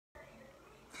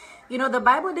You know, the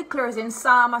Bible declares in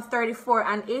Psalm 34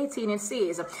 and 18, it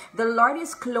says, the Lord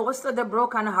is close to the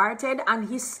brokenhearted and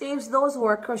he saves those who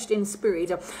are crushed in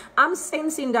spirit. I'm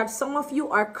sensing that some of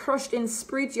you are crushed in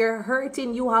spirit. You're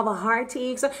hurting. You have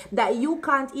heartaches that you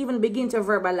can't even begin to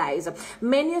verbalize.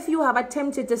 Many of you have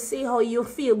attempted to say how you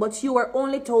feel, but you were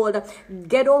only told,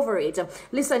 get over it.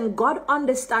 Listen, God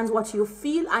understands what you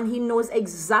feel and he knows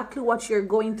exactly what you're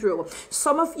going through.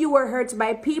 Some of you were hurt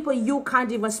by people, you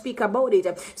can't even speak about it.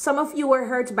 Some of you were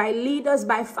hurt by leaders,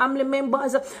 by family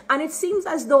members, and it seems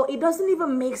as though it doesn't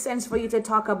even make sense for you to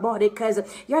talk about it because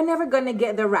you're never gonna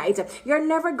get the right. They're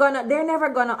never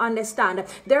gonna understand.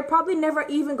 They're probably never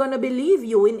even gonna believe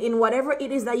you in whatever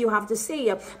it is that you have to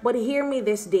say. But hear me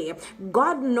this day.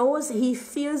 God knows, he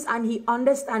feels, and he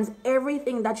understands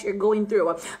everything that you're going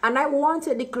through. And I want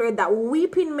to declare that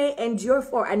weeping may endure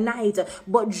for a night,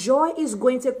 but joy is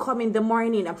going to come in the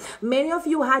morning. Many of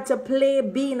you had to play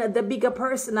being the bigger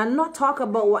person and not talk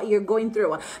about what you're going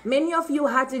through. Many of you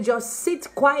had to just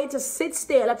sit quiet, sit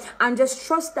still, and just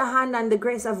trust the hand and the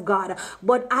grace of God.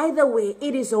 But either way,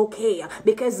 it is okay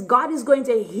because God is going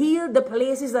to heal the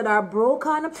places that are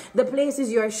broken, the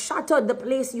places you're shattered, the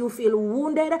place you feel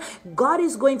wounded. God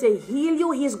is going to heal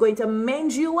you. He's going to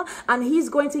mend you and he's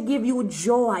going to give you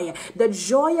joy. The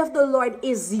joy of the Lord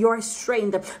is your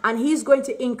strength, and he's going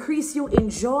to increase you in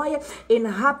joy, in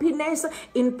happiness,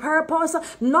 in purpose.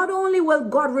 Not only will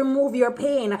God remove your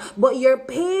pain, but your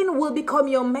pain will become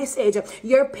your message.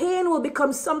 Your pain will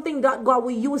become something that God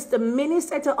will use to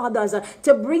minister to others,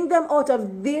 to bring them out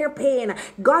of their pain.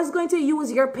 God's going to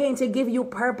use your pain to give you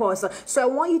purpose. So I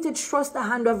want you to trust the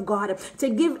hand of God, to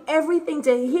give everything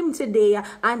to him today,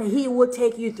 and he will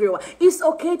take you through. It's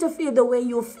okay to feel the way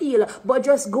you feel, but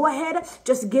just go ahead,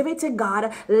 just give it to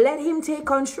God, let him take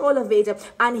control of it,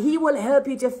 and he will help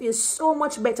you to feel so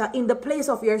much better in the place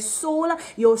of your soul,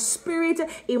 your spirit,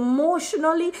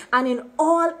 emotionally, and in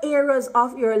all areas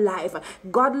of your life.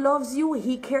 God loves you,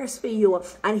 he cares for you,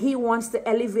 and he wants to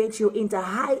elevate you into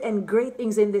high and great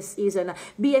things in this season.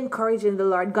 Be encouraged in the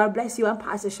Lord. God bless you. I'm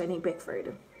Pastor Shanique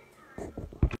Beckford.